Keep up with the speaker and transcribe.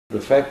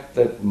The fact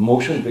that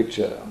motion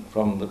picture,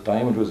 from the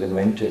time it was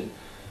invented,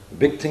 the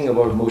big thing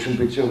about motion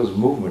picture was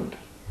movement.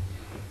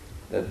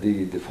 That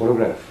the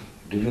photograph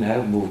didn't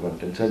have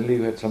movement, and suddenly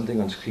you had something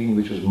on screen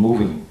which was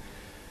moving.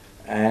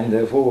 And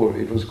therefore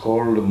it was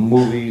called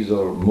movies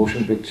or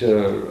motion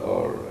picture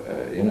or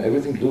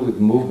everything to do with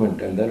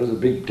movement, and that was a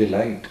big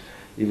delight,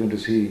 even to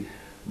see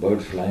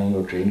birds flying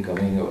or train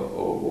coming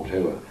or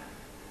whatever.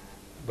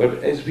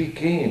 But as we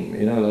came,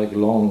 like a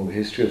long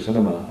history of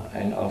cinema,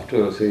 and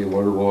after, say,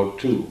 World War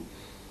II,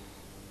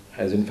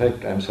 as in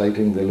fact I'm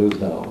citing Deleuze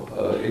now,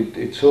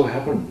 it so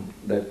happened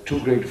that two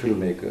great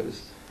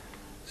filmmakers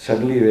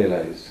suddenly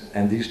realized,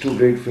 and these two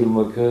great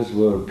filmmakers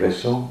were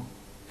Bresson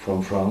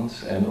from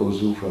France and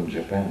Ozu from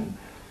Japan,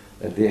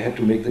 that they had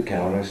to make the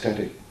camera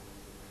static.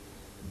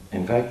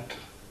 In fact,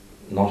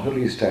 not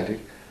only static,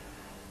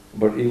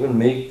 but even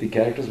make the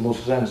characters most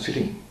of the time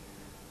sitting.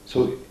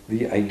 So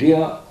the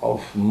idea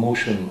of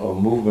motion or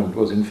movement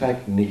was in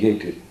fact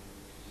negated.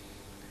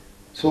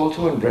 So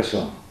also in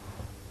Bresson,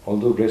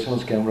 although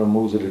Bresson's camera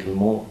moves a little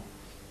more,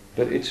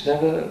 but it's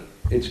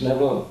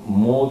never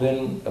more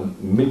than a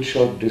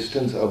mid-shot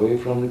distance away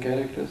from the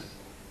characters.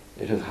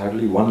 It has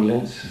hardly one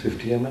lens,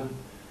 50 mm.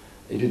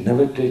 It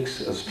never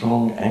takes a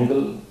strong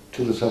angle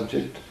to the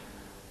subject.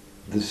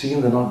 The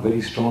scenes are not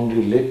very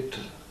strongly lit.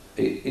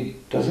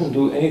 It doesn't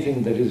do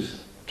anything that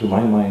is, to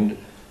my mind,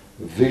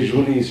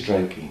 visually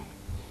striking.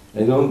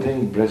 I don't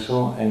think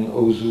Bresson and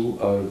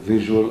Ozu are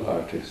visual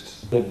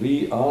artists. That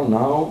we are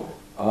now,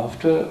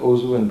 after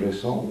Ozu and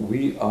Bresson,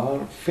 we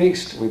are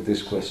faced with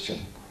this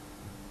question.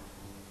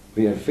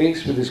 We are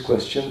faced with this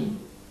question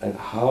at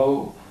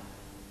how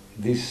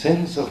the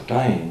sense of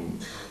time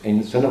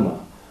in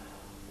cinema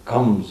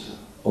comes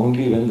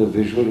only when the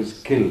visual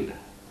is killed.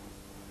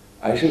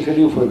 I shall tell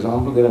you, for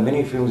example, there are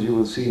many films you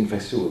will see in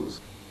festivals,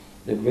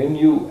 that when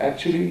you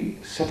actually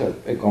set up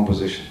a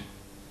composition,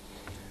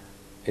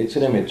 it's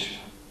an image.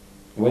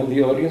 When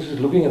the audience is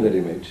looking at that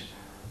image,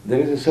 there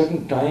is a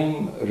certain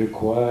time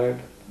required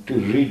to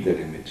read that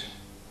image.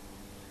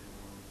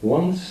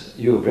 Once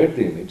you have read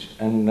the image,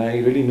 and I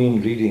really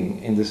mean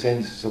reading in the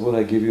sense, suppose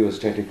I give you a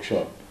static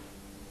shot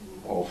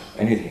of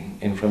anything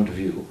in front of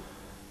you,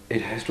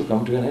 it has to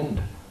come to an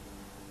end.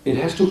 It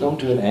has to come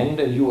to an end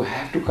and you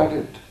have to cut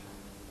it.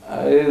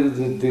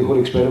 The whole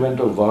experiment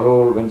of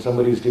Varroa, when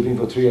somebody is sleeping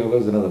for 3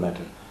 hours, is another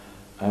matter.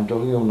 I'm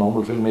talking of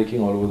normal filmmaking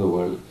all over the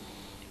world.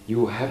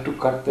 You have to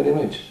cut that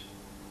image.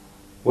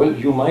 Well,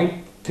 you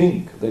might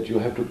think that you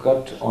have to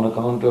cut on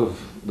account of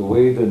the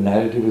way the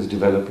narrative is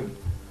developing,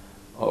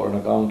 or on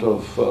account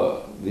of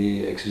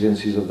the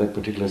exigencies of that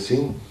particular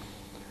scene.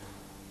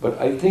 But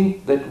I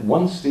think that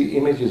once the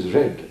image is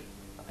read,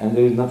 and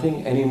there is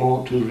nothing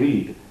anymore to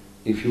read,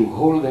 if you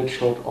hold that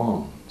shot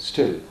on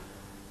still,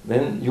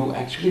 then you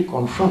actually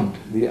confront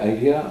the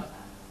idea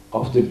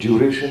of the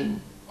duration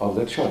of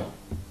that shot.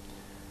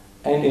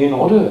 And in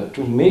order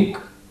to make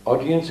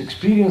audience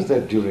experience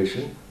that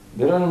duration,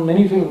 there are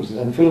many films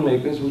and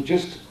filmmakers who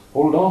just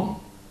hold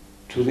on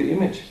to the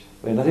image,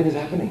 where nothing is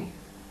happening,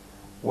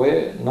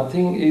 where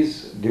nothing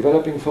is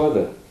developing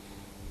further.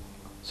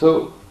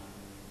 So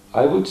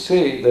I would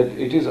say that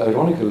it is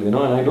ironical, and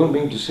I don't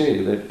mean to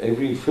say that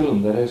every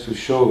film that has to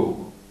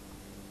show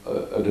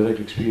a direct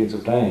experience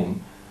of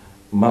time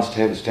must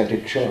have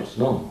static shots.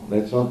 No,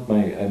 that's not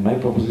my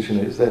proposition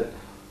is that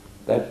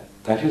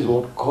is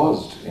what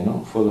caused,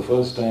 for the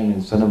first time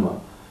in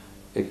cinema,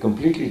 a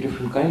completely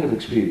different kind of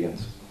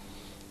experience.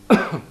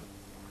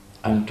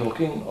 I'm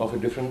talking of a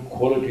different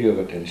quality of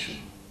attention.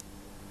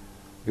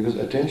 Because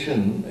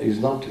attention is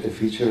not a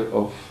feature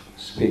of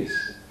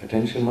space.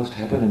 Attention must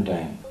happen in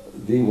time.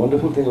 The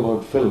wonderful thing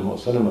about film or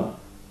cinema,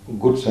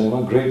 good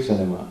cinema, great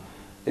cinema,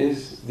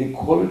 is the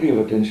quality of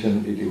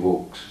attention it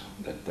evokes.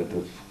 That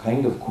the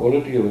kind of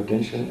quality of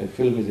attention a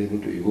film is able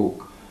to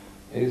evoke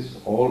is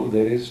all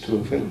there is to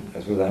a film,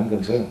 as far as I'm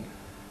concerned.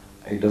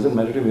 It doesn't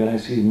matter to me when I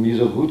see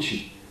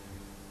Mizoguchi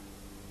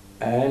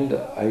and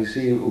I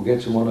see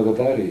Ugetsu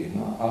Monogatari.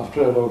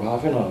 After about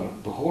half an hour,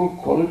 the whole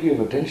quality of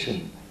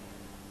attention,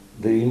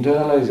 the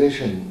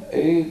internalization,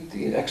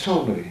 is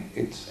extraordinary.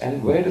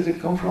 And where does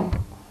it come from?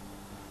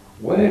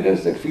 Where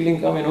does that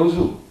feeling come in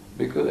Ozu?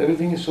 Because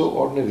everything is so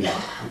ordinary.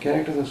 The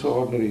characters are so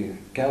ordinary.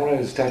 Camera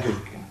is static.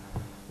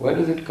 Where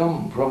does it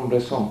come from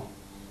Bresson?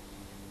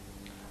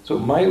 So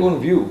my own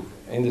view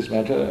in this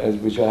matter,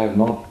 which I have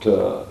not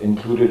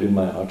included in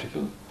my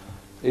article,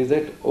 is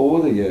that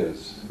over the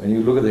years, when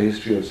you look at the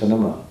history of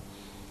cinema,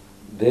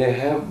 there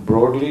have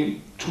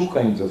broadly two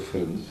kinds of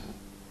films,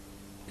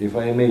 if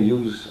I may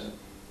use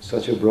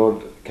such a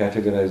broad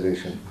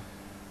categorization.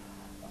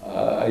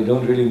 I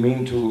don't really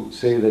mean to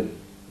say that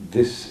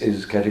this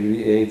is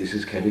category A, this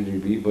is category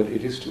B, but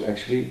it is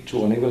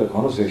to enable a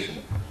conversation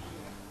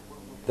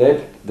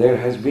that there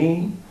has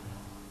been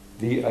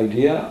the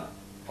idea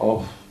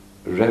of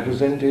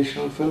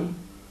representational film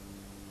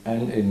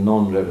and a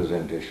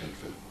non-representational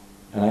film.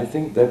 And I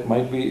think that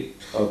might be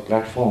a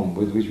platform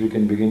with which we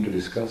can begin to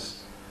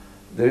discuss.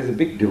 There is a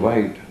big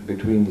divide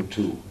between the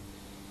two.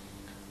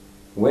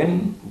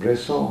 When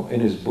Bresson,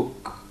 in his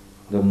book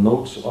the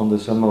notes on the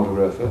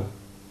cinematographer,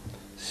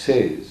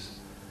 says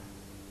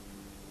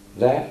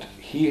that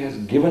he has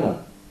given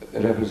up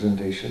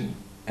representation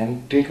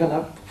and taken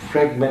up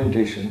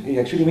fragmentation. He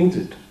actually means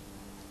it.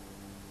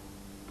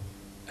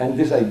 And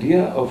this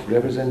idea of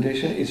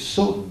representation is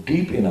so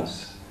deep in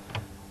us,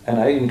 and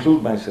I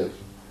include myself,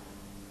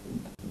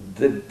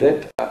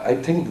 that I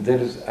think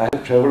I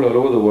have traveled all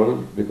over the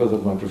world because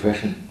of my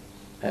profession.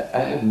 I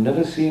have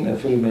never seen a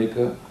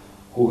filmmaker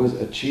who has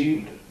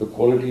achieved the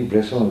quality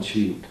Bresson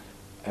achieved.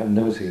 I have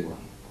never seen one.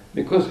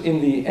 Because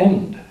in the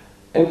end,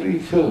 every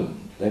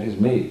film that is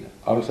made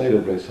outside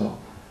of Bresson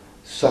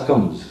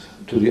succumbs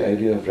to the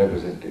idea of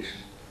representation.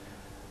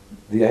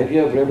 The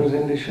idea of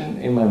representation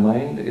in my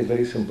mind is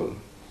very simple.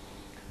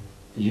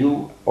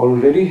 You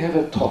already have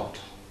a thought,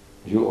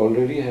 you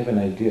already have an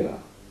idea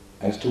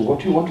as to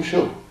what you want to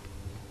show.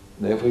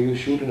 Therefore you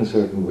shoot in a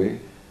certain way,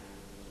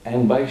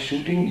 and by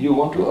shooting you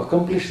want to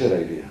accomplish that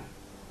idea.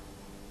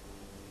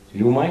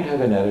 You might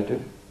have a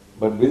narrative,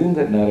 but within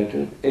that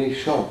narrative, a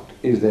shot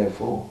is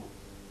therefore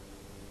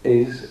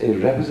a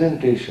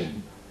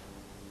representation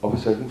of a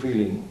certain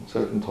feeling,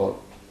 certain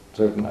thought,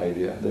 certain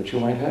idea that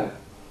you might have.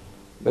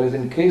 Whereas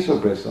in case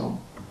of Bresson,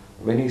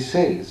 when he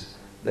says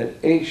that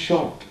a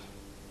shot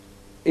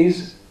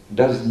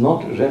does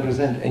not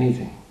represent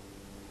anything,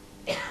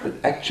 but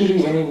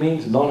actually when he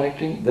means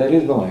non-acting, there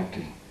is no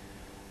acting.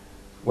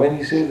 When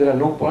he says there are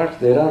no parts,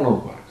 there are no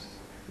parts.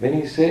 When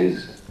he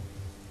says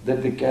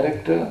that the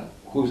character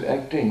who's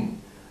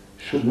acting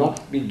should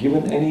not be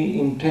given any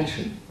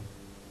intention,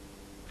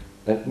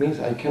 that means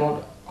I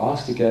cannot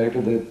ask the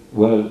character that,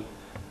 well,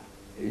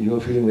 you are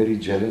feeling very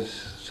jealous,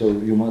 so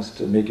you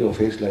must make your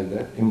face like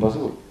that.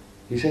 Impossible.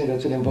 He's saying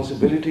that's an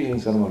impossibility in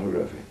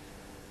cinematography.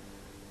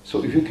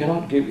 So if you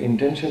cannot give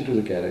intention to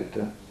the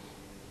character,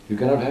 you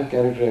cannot have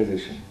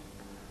characterization.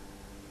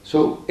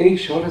 So a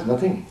shot is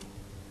nothing.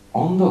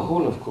 On the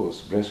whole, of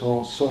course,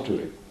 Bresson saw to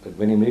it that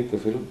when he made the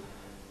film,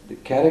 the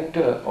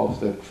character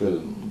of that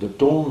film, the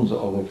tones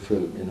of that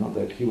film,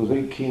 that he was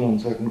very keen on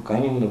certain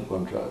kind of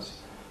contrast,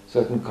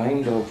 certain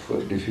kind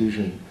of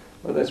diffusion.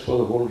 But that's for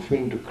the whole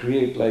film to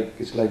create,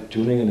 it's like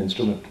tuning an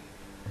instrument.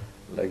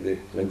 Like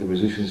the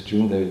musicians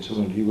tune their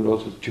instrument, he would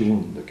also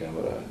tune the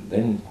camera. And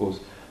then, of course,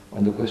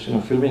 when the question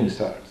of filming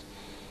starts,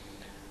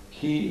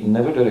 he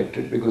never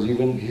directed, because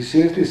even he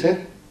seriously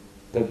said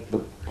that the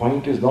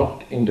point is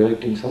not in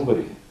directing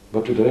somebody,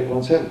 but to direct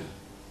oneself.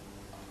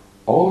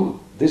 All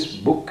this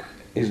book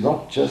is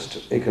not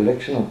just a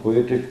collection of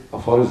poetic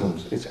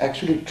aphorisms. It's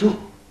actually true,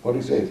 what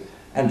he says.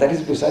 And that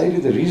is precisely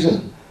the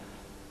reason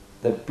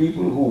that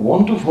people who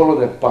want to follow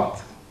that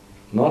path,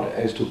 not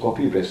as to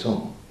copy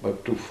Bresson,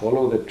 but to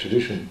follow that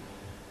tradition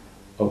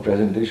of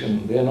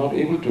presentation, they are not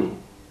able to.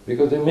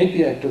 Because they make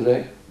the actors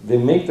act, they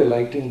make the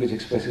lighting which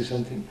expresses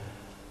something,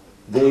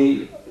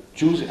 they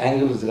choose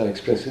angles that are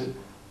expressive,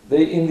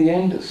 they in the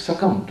end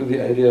succumb to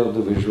the idea of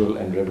the visual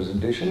and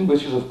representation,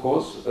 which is of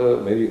course a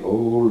very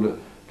old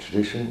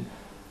tradition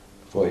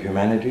for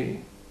humanity.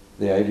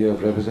 The idea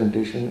of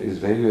representation is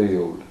very, very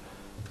old.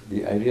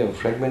 The idea of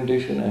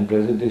fragmentation and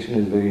presentation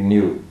is very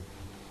new.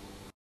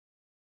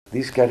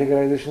 These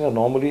categorizations are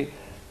normally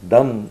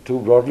done to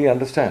broadly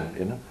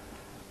understand,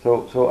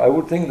 So I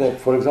would think that,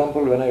 for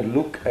example, when I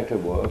look at a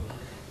work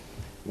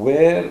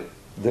where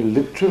the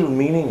literal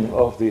meaning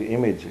of the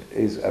image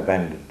is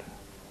abandoned,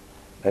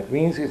 that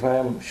means if I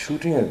am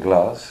shooting a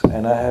glass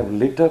and I have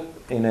lit up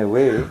in a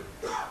way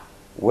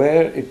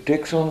where it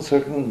takes on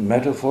certain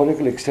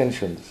metaphorical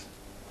extensions,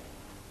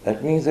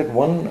 that means that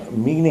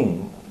one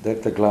meaning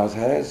that the glass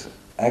has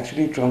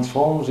actually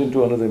transforms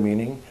into another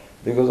meaning,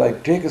 because I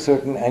take a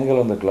certain angle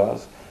on the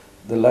glass,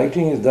 the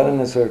lighting is done in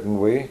a certain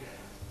way,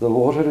 the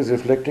water is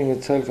reflecting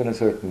itself in a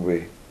certain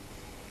way.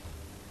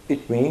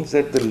 It means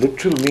that the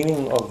literal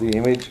meaning of the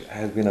image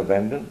has been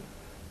abandoned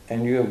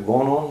and you have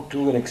gone on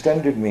to an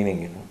extended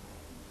meaning,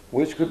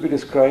 which could be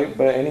described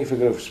by any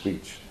figure of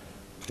speech.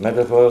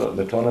 Metaphor,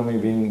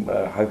 metonymy being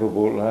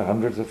hyperbole,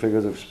 hundreds of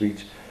figures of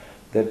speech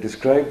that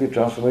describe the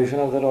transformation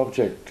of that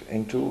object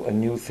into a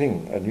new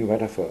thing, a new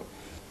metaphor.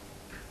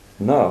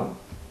 Now,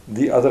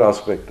 the other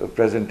aspect of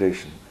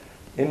presentation.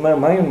 In my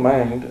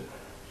mind,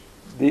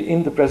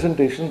 in the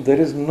presentation, there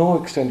is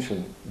no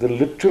extension. The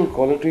literal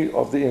quality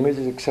of the image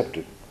is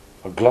accepted.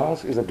 A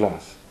glass is a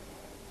glass.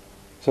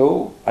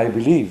 So, I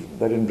believe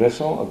that in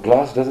Bresson, a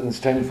glass doesn't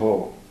stand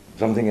for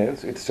something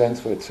else, it stands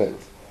for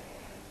itself.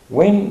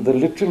 When the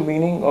literal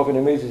meaning of an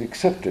image is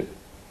accepted,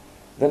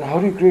 then how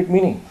do you create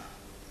meaning?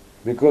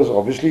 Because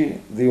obviously,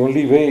 the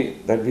only way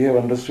that we have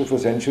understood for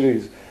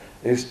centuries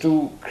is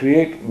to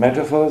create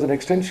metaphors and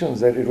extensions,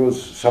 that it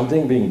was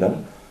something being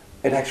done,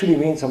 it actually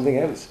means something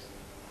else.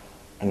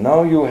 And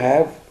now you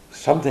have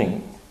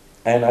something,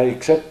 and I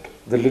accept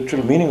the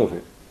literal meaning of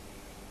it.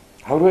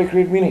 How do I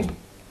create meaning?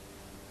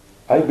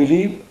 I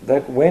believe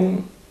that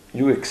when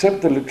you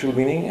accept the literal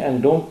meaning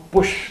and don't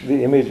push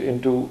the image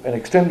into an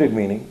extended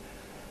meaning,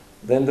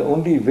 then the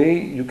only way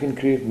you can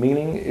create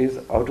meaning is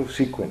out of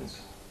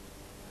sequence.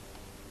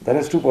 That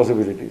has two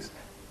possibilities.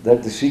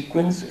 That the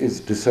sequence is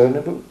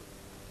discernible,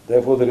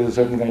 therefore there is a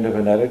certain kind of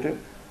a narrative,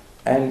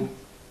 And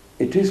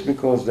it is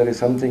because there is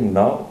something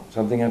now,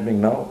 something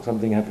happening now,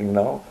 something happening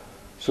now.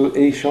 So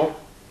a shot,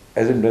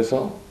 as in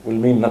Bresson, will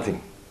mean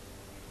nothing.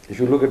 If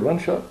you look at one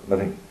shot,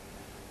 nothing.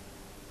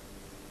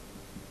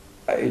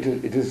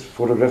 It is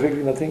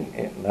photographically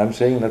nothing. I'm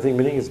saying nothing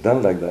meaning it's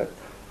done like that.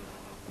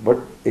 But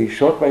a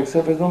shot by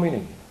itself has no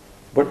meaning.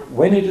 But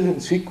when it is in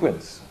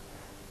sequence,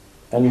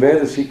 and where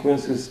the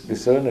sequence is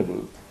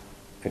discernible,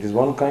 it is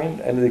one kind,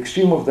 and the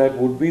extreme of that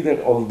would be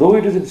that although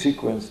it is in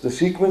sequence, the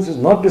sequence is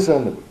not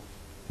discernible.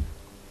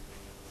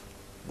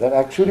 That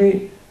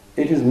actually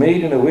it is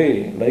made in a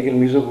way, like in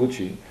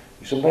Mizoguchi,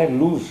 you sometimes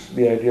lose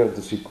the idea of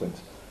the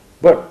sequence.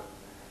 But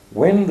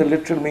when the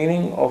literal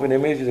meaning of an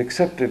image is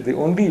accepted, the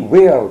only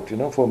way out,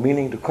 for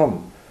meaning to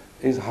come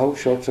is how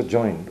shots are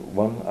joined,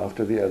 one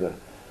after the other.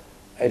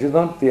 It is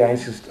not the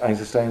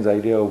Einstein's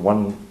idea of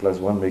 1 +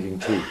 1 making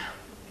 3.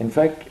 In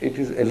fact, it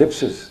is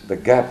ellipses, the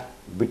gap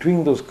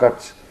between those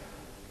cuts.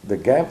 The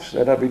gaps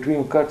that are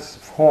between cuts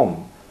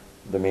form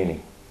the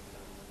meaning.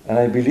 And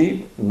I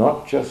believe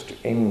not just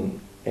in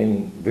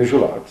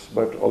visual arts,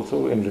 but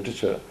also in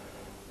literature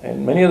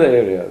and many other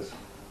areas,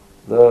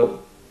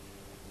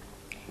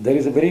 there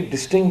is a very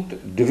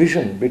distinct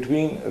division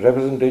between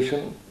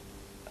representation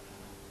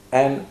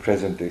and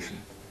presentation.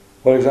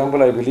 For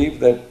example, I believe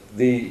that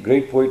the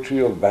great poetry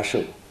of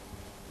Basho,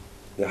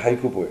 the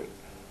haiku poet,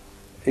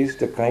 is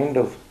the kind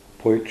of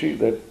poetry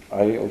that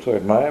I also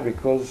admire,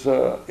 because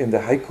in the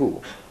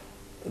haiku,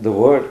 the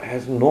word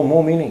has no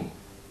more meaning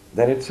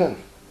than itself.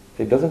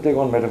 It doesn't take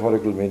on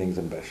metaphorical meanings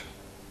in Basho.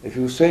 If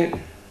you say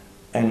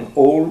an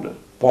old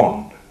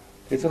pond,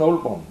 it's an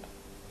old pond.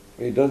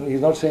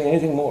 He's not saying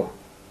anything more.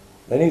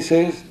 Then he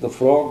says the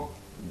frog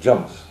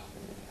jumps.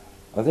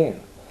 Nothing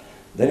else.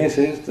 Then he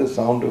says the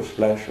sound of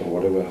splash, or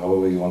whatever,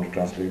 however you want to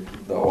translate,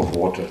 of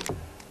water.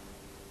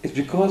 It's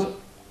because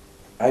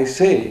I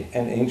say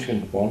an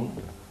ancient pond,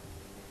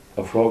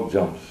 a frog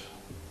jumps,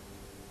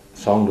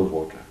 sound of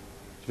water.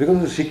 It's because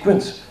of the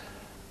sequence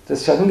that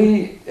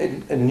suddenly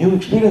a new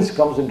experience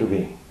comes into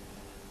being.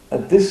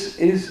 And this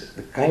is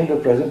the kind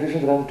of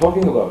presentation that I'm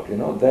talking about,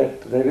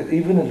 that there is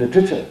even in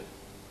literature.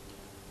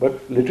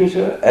 But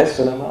literature, as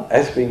cinema,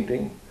 as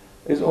painting,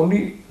 is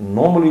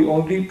normally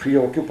only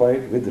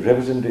preoccupied with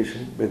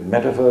representation, with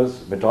metaphors,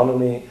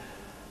 metonymy.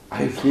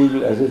 I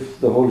feel as if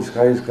the whole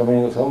sky is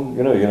coming, or some,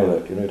 you know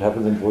that, it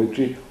happens in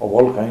poetry of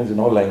all kinds, in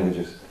all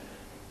languages.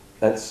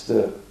 But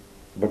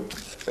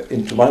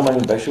to my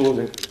mind,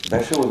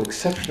 Basho was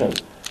exceptional.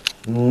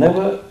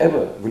 Never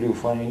ever will you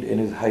find in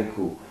his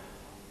haiku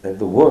that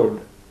the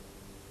word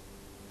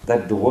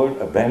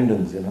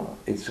abandons,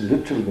 its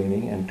literal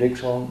meaning and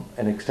takes on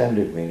an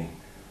extended meaning.